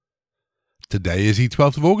Today is the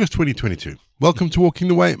 12th of August 2022. Welcome to Walking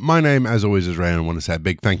the Way. My name, as always, is Ray, and I want to say a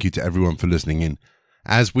big thank you to everyone for listening in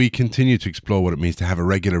as we continue to explore what it means to have a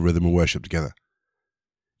regular rhythm of worship together.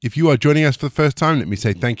 If you are joining us for the first time, let me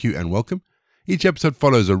say thank you and welcome. Each episode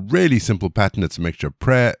follows a really simple pattern. It's a mixture of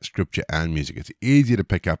prayer, scripture, and music. It's easy to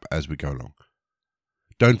pick up as we go along.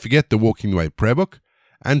 Don't forget the Walking the Way prayer book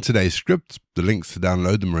and today's scripts. The links to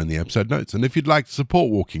download them are in the episode notes. And if you'd like to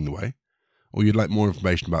support Walking the Way, or you'd like more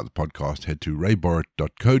information about the podcast, head to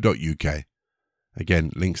rayborrett.co.uk.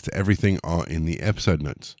 Again, links to everything are in the episode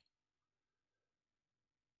notes.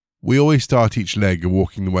 We always start each leg of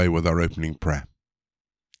Walking the Way with our opening prayer.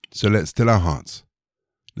 So let's still our hearts.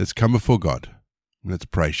 Let's come before God. Let's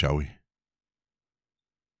pray, shall we?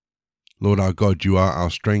 Lord our God, you are our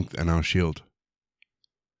strength and our shield.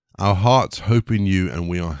 Our hearts hope in you, and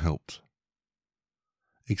we are helped.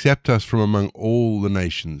 Accept us from among all the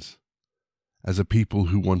nations as a people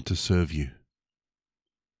who want to serve you.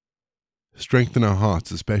 Strengthen our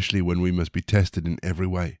hearts, especially when we must be tested in every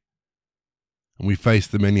way, and we face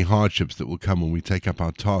the many hardships that will come when we take up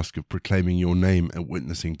our task of proclaiming your name and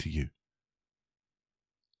witnessing to you.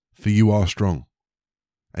 For you are strong,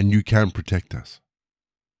 and you can protect us.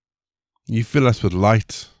 You fill us with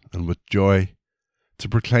light and with joy to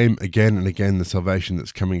proclaim again and again the salvation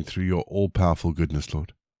that's coming through your all-powerful goodness,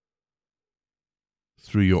 Lord.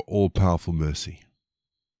 Through your all-powerful mercy,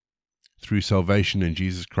 through salvation in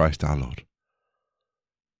Jesus Christ our Lord.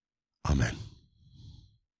 Amen.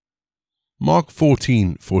 Mark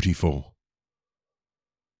 14:44.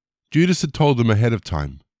 Judas had told them ahead of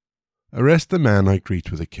time, "Arrest the man I greet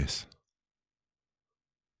with a kiss."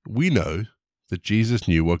 We know that Jesus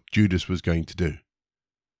knew what Judas was going to do.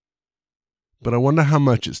 But I wonder how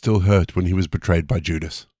much it still hurt when he was betrayed by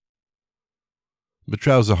Judas.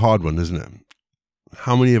 Betrayal's a hard one, isn't it?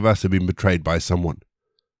 How many of us have been betrayed by someone?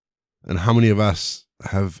 And how many of us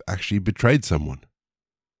have actually betrayed someone?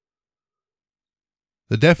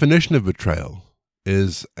 The definition of betrayal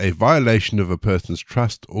is a violation of a person's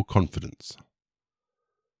trust or confidence.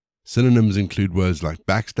 Synonyms include words like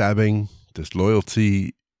backstabbing,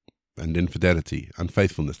 disloyalty, and infidelity,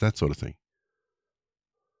 unfaithfulness, that sort of thing.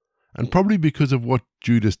 And probably because of what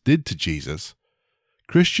Judas did to Jesus,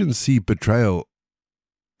 Christians see betrayal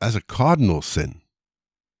as a cardinal sin.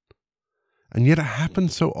 And yet it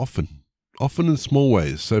happens so often in small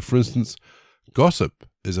ways. So, for instance, gossip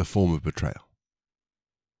is a form of betrayal.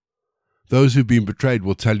 Those who've been betrayed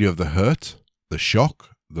will tell you of the hurt, the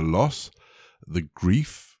shock, the loss, the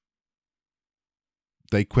grief.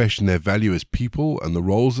 They question their value as people and the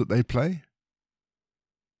roles that they play.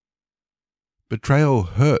 Betrayal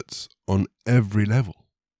hurts on every level.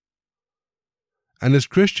 And as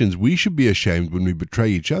Christians, we should be ashamed when we betray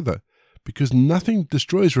each other, because nothing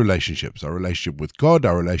destroys relationships, our relationship with God,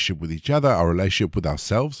 our relationship with each other, our relationship with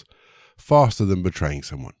ourselves, faster than betraying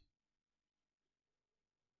someone.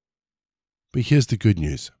 But here's the good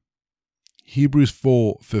news. Hebrews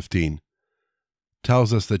 4:15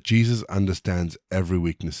 tells us that Jesus understands every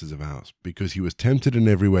weakness of ours, because he was tempted in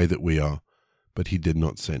every way that we are, but he did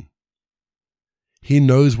not sin. He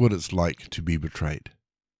knows what it's like to be betrayed.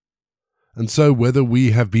 And so whether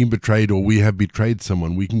we have been betrayed or we have betrayed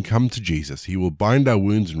someone, we can come to Jesus. He will bind our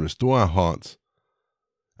wounds and restore our hearts,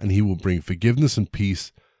 and he will bring forgiveness and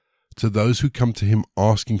peace to those who come to him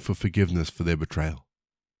asking for forgiveness for their betrayal.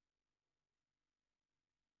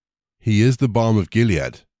 He is the balm of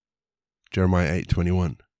Gilead, Jeremiah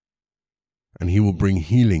 8:21, and he will bring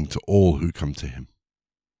healing to all who come to him.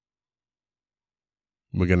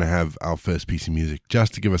 We're going to have our first piece of music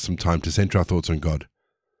just to give us some time to center our thoughts on God.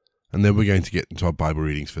 And then we're going to get into our Bible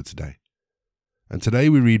readings for today. And today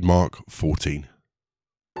we read Mark 14.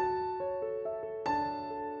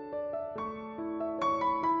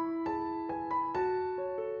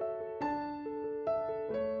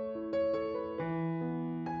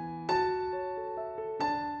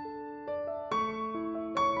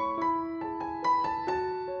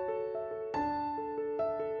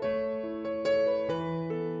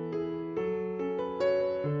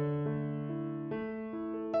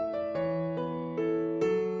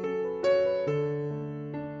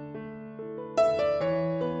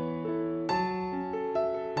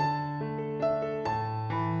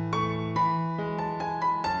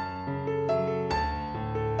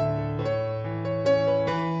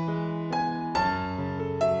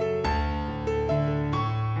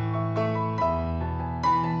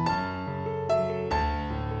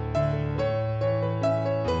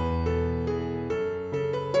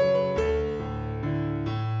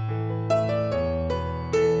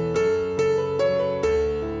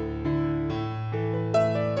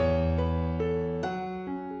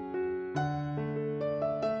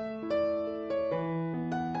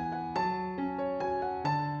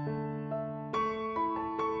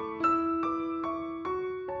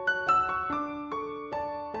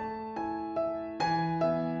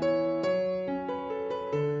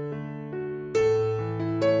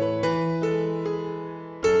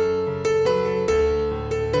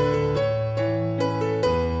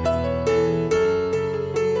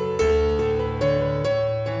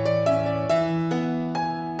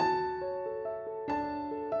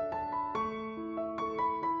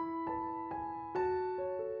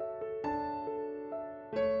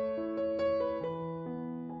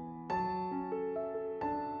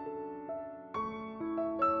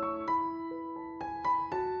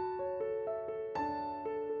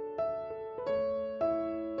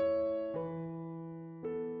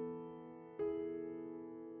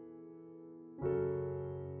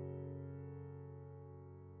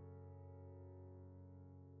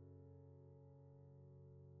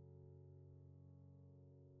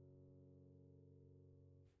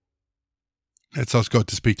 Let's ask God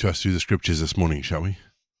to speak to us through the scriptures this morning, shall we?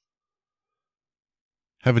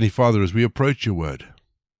 Heavenly Father, as we approach your word,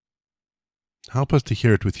 help us to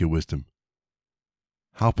hear it with your wisdom.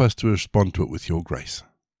 Help us to respond to it with your grace.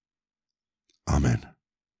 Amen.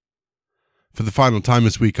 For the final time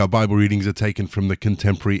this week, our Bible readings are taken from the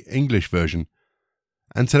Contemporary English Version,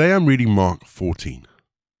 and today I'm reading Mark 14.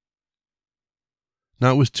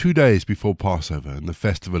 Now it was 2 days before Passover and the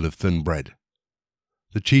festival of thin bread.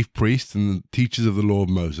 The chief priests and the teachers of the law of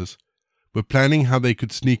Moses were planning how they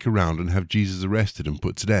could sneak around and have Jesus arrested and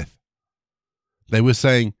put to death. They were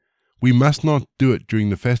saying, "We must not do it during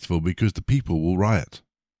the festival because the people will riot."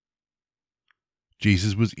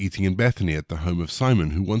 Jesus was eating in Bethany at the home of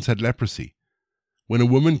Simon, who once had leprosy, when a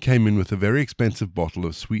woman came in with a very expensive bottle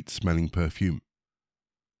of sweet-smelling perfume.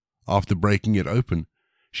 After breaking it open,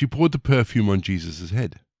 she poured the perfume on Jesus'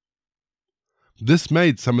 head. This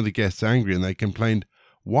made some of the guests angry, and they complained,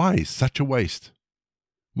 "Why such a waste?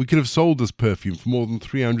 We could have sold this perfume for more than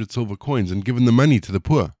 300 silver coins and given the money to the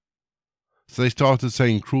poor." So they started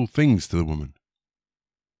saying cruel things to the woman.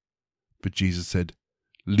 But Jesus said,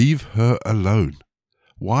 "Leave her alone.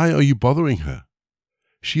 Why are you bothering her?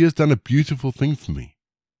 She has done a beautiful thing for me.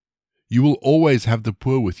 You will always have the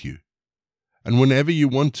poor with you, and whenever you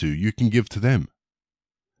want to, you can give to them.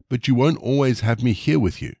 But you won't always have me here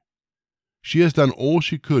with you. She has done all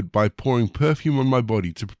she could by pouring perfume on my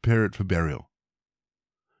body to prepare it for burial.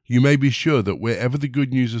 You may be sure that wherever the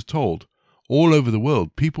good news is told, all over the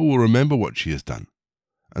world, people will remember what she has done,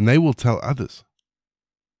 and they will tell others."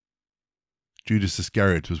 Judas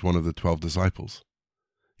Iscariot was one of the 12 disciples.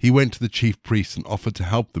 He went to the chief priests and offered to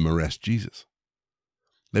help them arrest Jesus.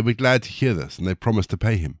 They were glad to hear this, and they promised to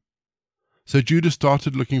pay him. So Judas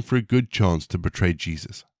started looking for a good chance to betray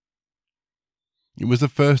Jesus. It was the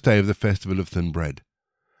first day of the festival of thin bread,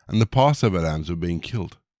 and the Passover lambs were being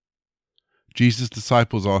killed. Jesus'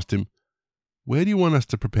 disciples asked him, "Where do you want us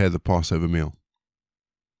to prepare the Passover meal?"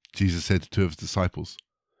 Jesus said to 2 of his disciples,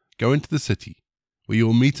 "Go into the city, where you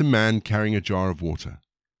will meet a man carrying a jar of water.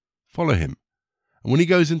 Follow him, and when he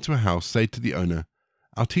goes into a house, say to the owner,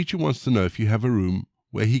 'Our teacher wants to know if you have a room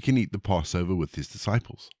where he can eat the Passover with his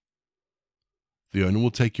disciples.' The owner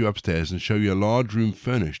will take you upstairs and show you a large room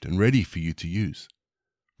furnished and ready for you to use.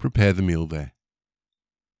 Prepare the meal there."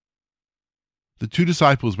 The 2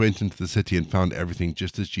 disciples went into the city and found everything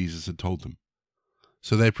just as Jesus had told them.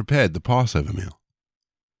 So they prepared the Passover meal.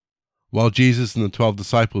 While Jesus and the 12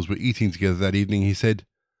 disciples were eating together that evening, he said,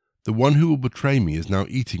 "The one who will betray me is now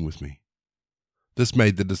eating with me." This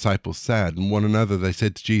made the disciples sad, and one another they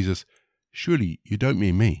said to Jesus, "Surely you don't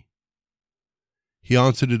mean me?" He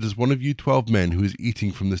answered, "It is one of you 12 men who is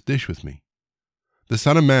eating from this dish with me. The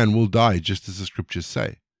Son of Man will die just as the scriptures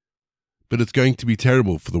say. But it's going to be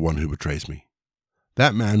terrible for the one who betrays me.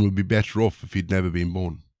 That man would be better off if he'd never been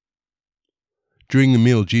born." During the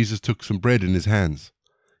meal, Jesus took some bread in his hands.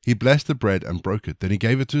 He blessed the bread and broke it. Then he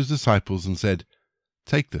gave it to his disciples and said,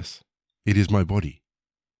 "Take this. It is my body."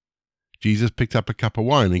 Jesus picked up a cup of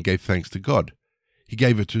wine and gave thanks to God. He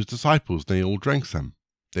gave it to his disciples, and they all drank some.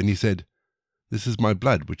 Then he said, "This is my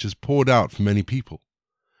blood, which is poured out for many people,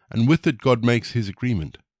 and with it God makes his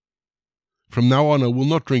agreement. From now on I will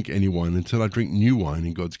not drink any wine until I drink new wine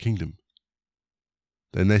in God's kingdom."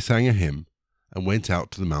 Then they sang a hymn and went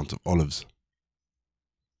out to the Mount of Olives.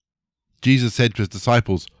 Jesus said to his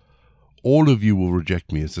disciples, "All of you will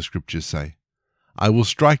reject me, as the scriptures say. I will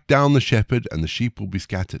strike down the shepherd, and the sheep will be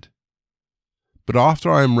scattered. But after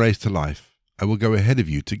I am raised to life, I will go ahead of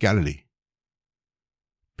you to Galilee."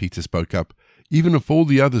 Peter spoke up, "Even if all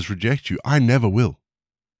the others reject you, I never will."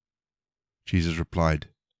 Jesus replied,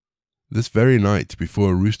 "This very night,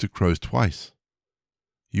 before a rooster crows twice,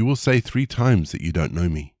 you will say 3 times that you don't know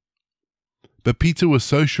me." But Peter was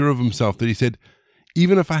so sure of himself that he said,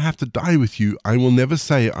 "Even if I have to die with you, I will never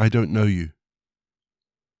say I don't know you."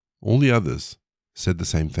 All the others said the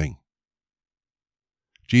same thing.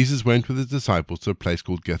 Jesus went with his disciples to a place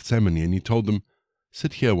called Gethsemane, and he told them,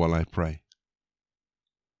 "Sit here while I pray."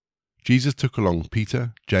 Jesus took along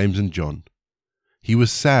Peter, James, and John. He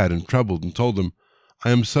was sad and troubled and told them, "I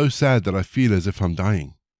am so sad that I feel as if I'm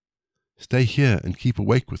dying. Stay here and keep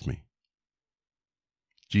awake with me."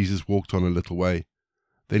 Jesus walked on a little way.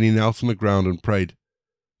 Then he knelt on the ground and prayed,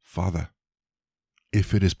 "Father,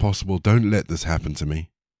 if it is possible, don't let this happen to me.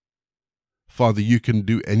 Father, you can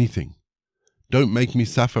do anything. Don't make me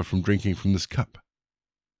suffer from drinking from this cup.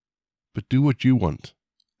 But do what you want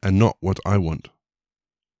and not what I want."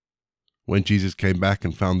 When Jesus came back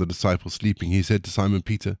and found the disciples sleeping, he said to Simon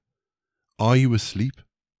Peter, "Are you asleep?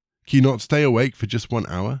 Can you not stay awake for just 1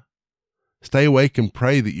 hour? Stay awake and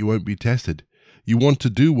pray that you won't be tested. You want to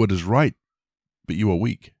do what is right, but you are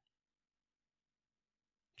weak."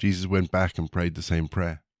 Jesus went back and prayed the same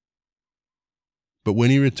prayer. But when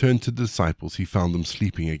he returned to the disciples, he found them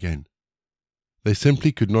sleeping again. They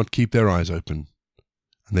simply could not keep their eyes open,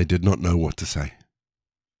 and they did not know what to say.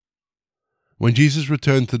 When Jesus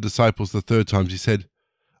returned to the disciples the third time, he said,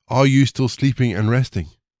 "Are you still sleeping and resting?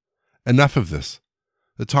 Enough of this.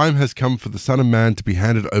 The time has come for the Son of Man to be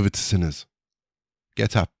handed over to sinners.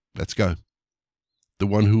 Get up, let's go. The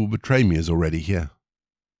one who will betray me is already here."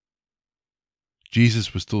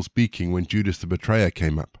 Jesus was still speaking when Judas the betrayer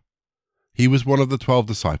came up. He was one of the 12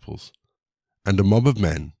 disciples, and a mob of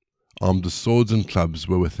men, armed with swords and clubs,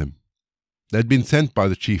 were with him. They had been sent by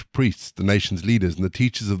the chief priests, the nation's leaders, and the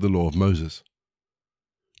teachers of the law of Moses.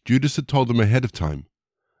 Judas had told them ahead of time,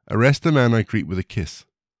 "Arrest the man I greet with a kiss.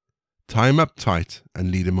 Tie him up tight and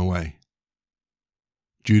lead him away."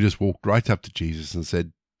 Judas walked right up to Jesus and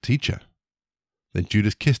said, "Teacher." Then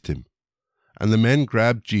Judas kissed him, and the men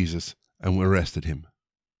grabbed Jesus and arrested him.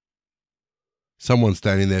 Someone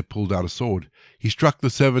standing there pulled out a sword. He struck the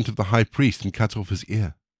servant of the high priest and cut off his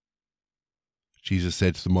ear. Jesus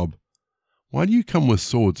said to the mob, "Why do you come with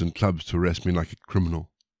swords and clubs to arrest me like a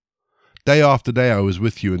criminal? Day after day I was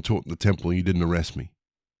with you and taught in the temple, and you didn't arrest me.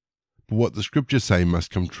 But what the scriptures say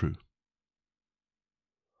must come true."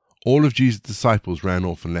 All of Jesus' disciples ran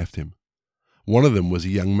off and left him. One of them was a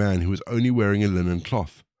young man who was only wearing a linen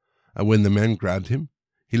cloth, and when the men grabbed him,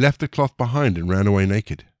 he left the cloth behind and ran away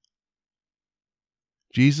naked.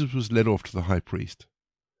 Jesus was led off to the high priest.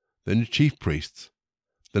 Then the chief priests,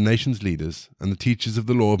 the nation's leaders, and the teachers of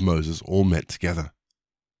the law of Moses all met together.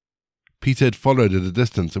 Peter had followed at a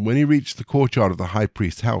distance, and when he reached the courtyard of the high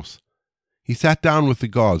priest's house, he sat down with the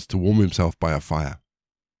guards to warm himself by a fire.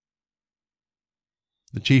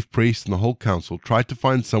 The chief priests and the whole council tried to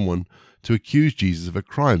find someone to accuse Jesus of a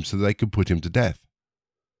crime so they could put him to death.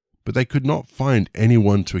 But they could not find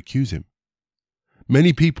anyone to accuse him.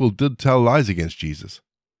 Many people did tell lies against Jesus,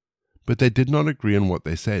 but they did not agree on what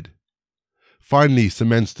they said. Finally, some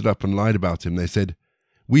men stood up and lied about him. They said,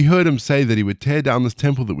 "We heard him say that he would tear down this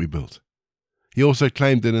temple that we built. He also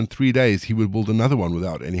claimed that in 3 days he would build another one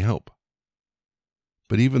without any help."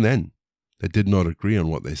 But even then, they did not agree on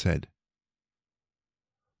what they said.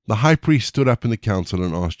 The high priest stood up in the council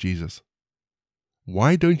and asked Jesus,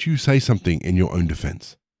 "Why don't you say something in your own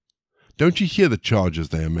defense? Don't you hear the charges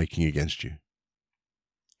they are making against you?"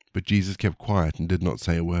 But Jesus kept quiet and did not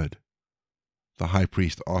say a word. The high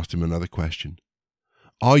priest asked him another question.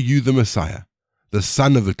 "Are you the Messiah, the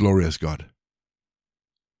Son of the glorious God?"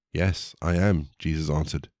 "Yes, I am," Jesus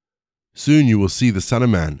answered. "Soon you will see the Son of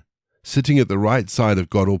Man sitting at the right side of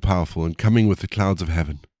God All-Powerful and coming with the clouds of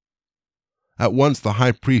heaven." At once the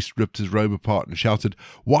high priest ripped his robe apart and shouted,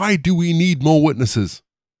 "Why do we need more witnesses?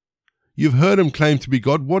 You've heard him claim to be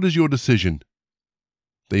God. What is your decision?"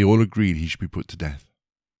 They all agreed he should be put to death.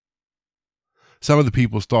 Some of the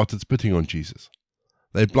people started spitting on Jesus.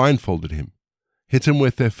 They blindfolded him, hit him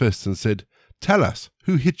with their fists, and said, "Tell us,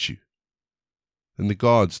 who hit you?" Then the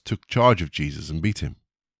guards took charge of Jesus and beat him.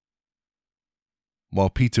 While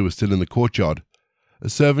Peter was still in the courtyard, a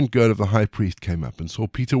servant girl of the high priest came up and saw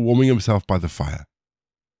Peter warming himself by the fire.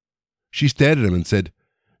 She stared at him and said,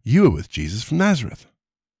 "You were with Jesus from Nazareth."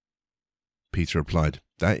 Peter replied,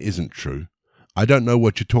 "That isn't true. I don't know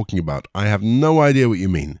what you're talking about. I have no idea what you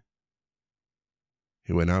mean."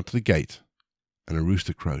 He went out to the gate, and a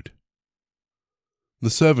rooster crowed. The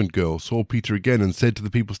servant girl saw Peter again and said to the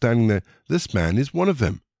people standing there, "This man is one of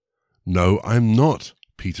them." "No, I'm not,"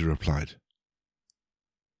 Peter replied.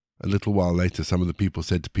 A little while later, some of the people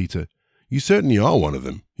said to Peter, "You certainly are one of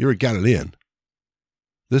them. You're a Galilean."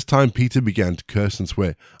 This time Peter began to curse and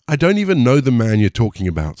swear, "I don't even know the man you're talking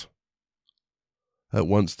about." At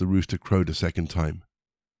once the rooster crowed a second time.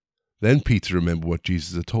 Then Peter remembered what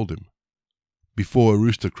Jesus had told him. "Before a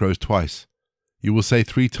rooster crows twice, you will say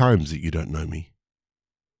 3 times that you don't know me."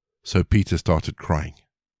 So Peter started crying.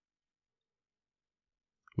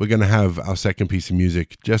 We're going to have our second piece of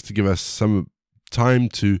music just to give us some time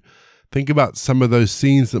to think about some of those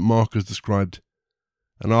scenes that Mark has described.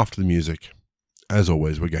 And after the music, as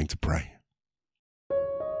always, we're going to pray.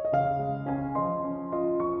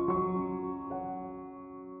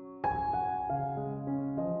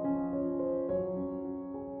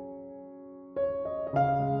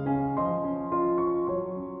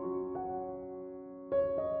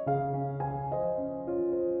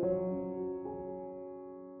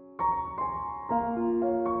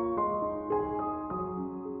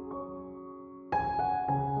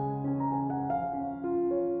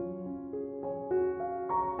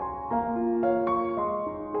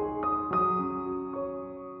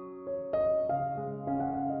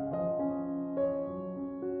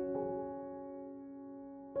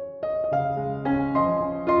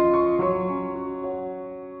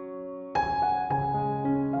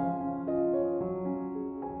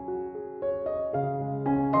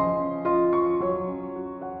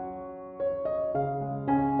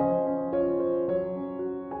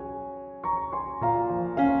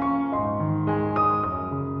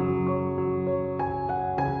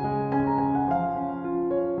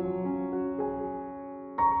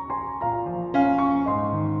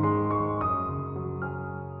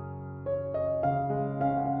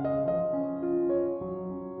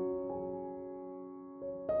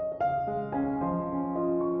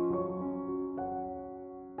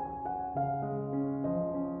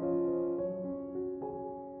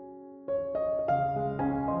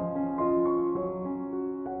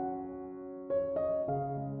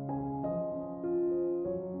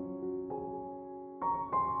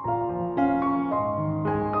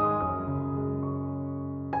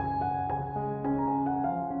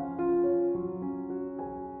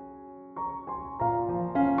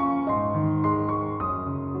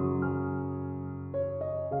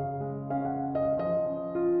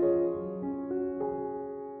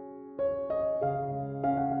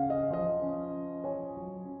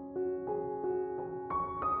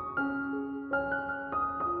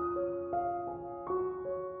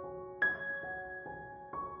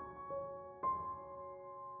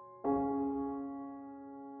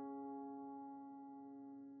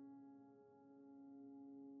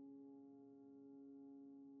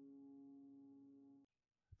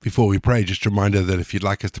 Before we pray, just a reminder that if you'd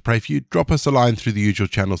like us to pray for you, drop us a line through the usual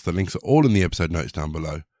channels. The links are all in the episode notes down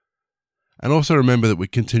below. And also remember that we're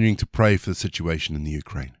continuing to pray for the situation in the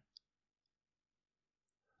Ukraine.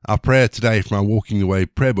 Our prayer today from our Walking the Way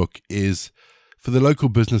prayer book is for the local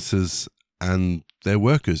businesses and their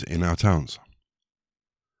workers in our towns.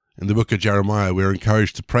 In the book of Jeremiah, we're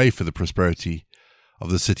encouraged to pray for the prosperity of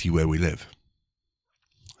the city where we live.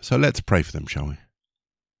 So let's pray for them, shall we?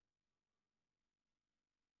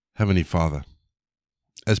 Heavenly Father,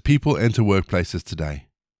 as people enter workplaces today,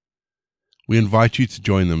 we invite you to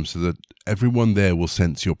join them so that everyone there will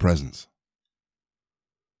sense your presence.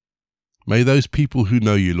 May those people who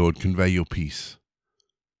know you, Lord, convey your peace,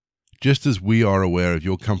 just as we are aware of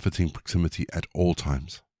your comforting proximity at all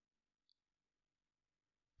times.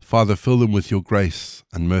 Father, fill them with your grace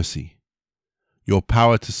and mercy, your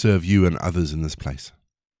power to serve you and others in this place.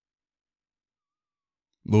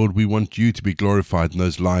 Lord, we want you to be glorified in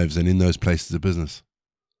those lives and in those places of business.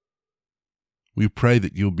 We pray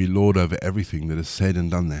that you'll be Lord over everything that is said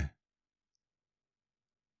and done there.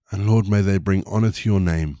 And Lord, may they bring honor to your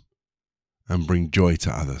name and bring joy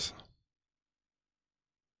to others.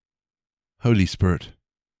 Holy Spirit,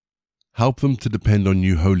 help them to depend on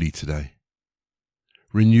you wholly today.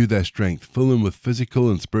 Renew their strength, fill them with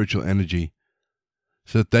physical and spiritual energy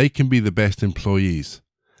so that they can be the best employees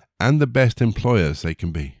and the best employers they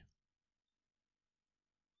can be.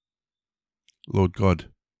 Lord God,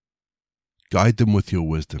 guide them with your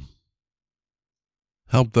wisdom.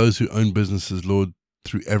 Help those who own businesses, Lord,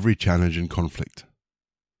 through every challenge and conflict.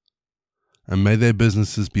 And may their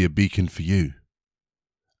businesses be a beacon for you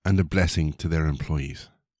and a blessing to their employees.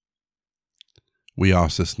 We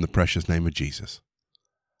ask this in the precious name of Jesus.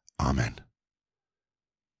 Amen.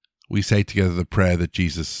 We say together the prayer that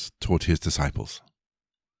Jesus taught his disciples.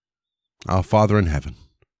 Our Father in heaven,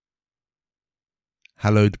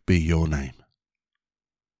 hallowed be your name.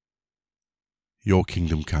 Your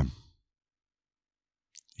kingdom come.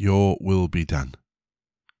 Your will be done,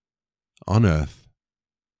 on earth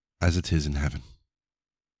as it is in heaven.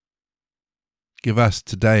 Give us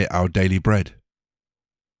today our daily bread.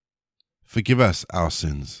 Forgive us our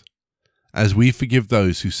sins, as we forgive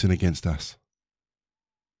those who sin against us.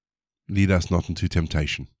 Lead us not into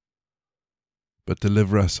temptation, but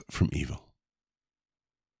deliver us from evil.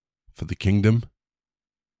 For the kingdom,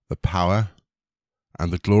 the power,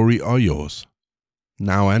 and the glory are yours,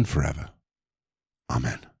 now and forever.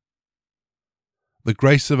 Amen. The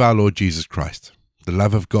grace of our Lord Jesus Christ, the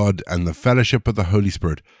love of God, and the fellowship of the Holy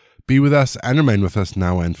Spirit be with us and remain with us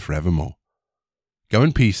now and forevermore. Go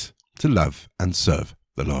in peace to love and serve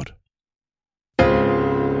the Lord.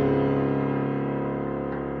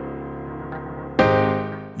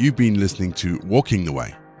 You've been listening to Walking the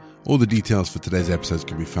Way. All the details for today's episodes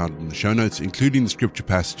can be found in the show notes, including the scripture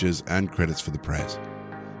passages and credits for the prayers.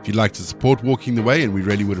 If you'd like to support Walking the Way, and we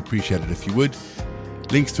really would appreciate it if you would,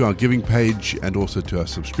 links to our giving page and also to our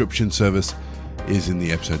subscription service is in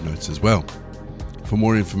the episode notes as well. For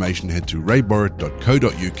more information, head to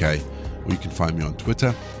rayborrett.co.uk, where you can find me on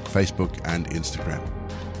Twitter, Facebook and Instagram.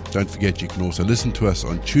 Don't forget you can also listen to us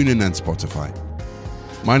on TuneIn and Spotify.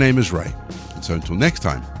 My name is Ray, and so until next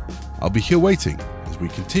time, I'll be here waiting as we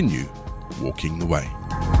continue walking the way.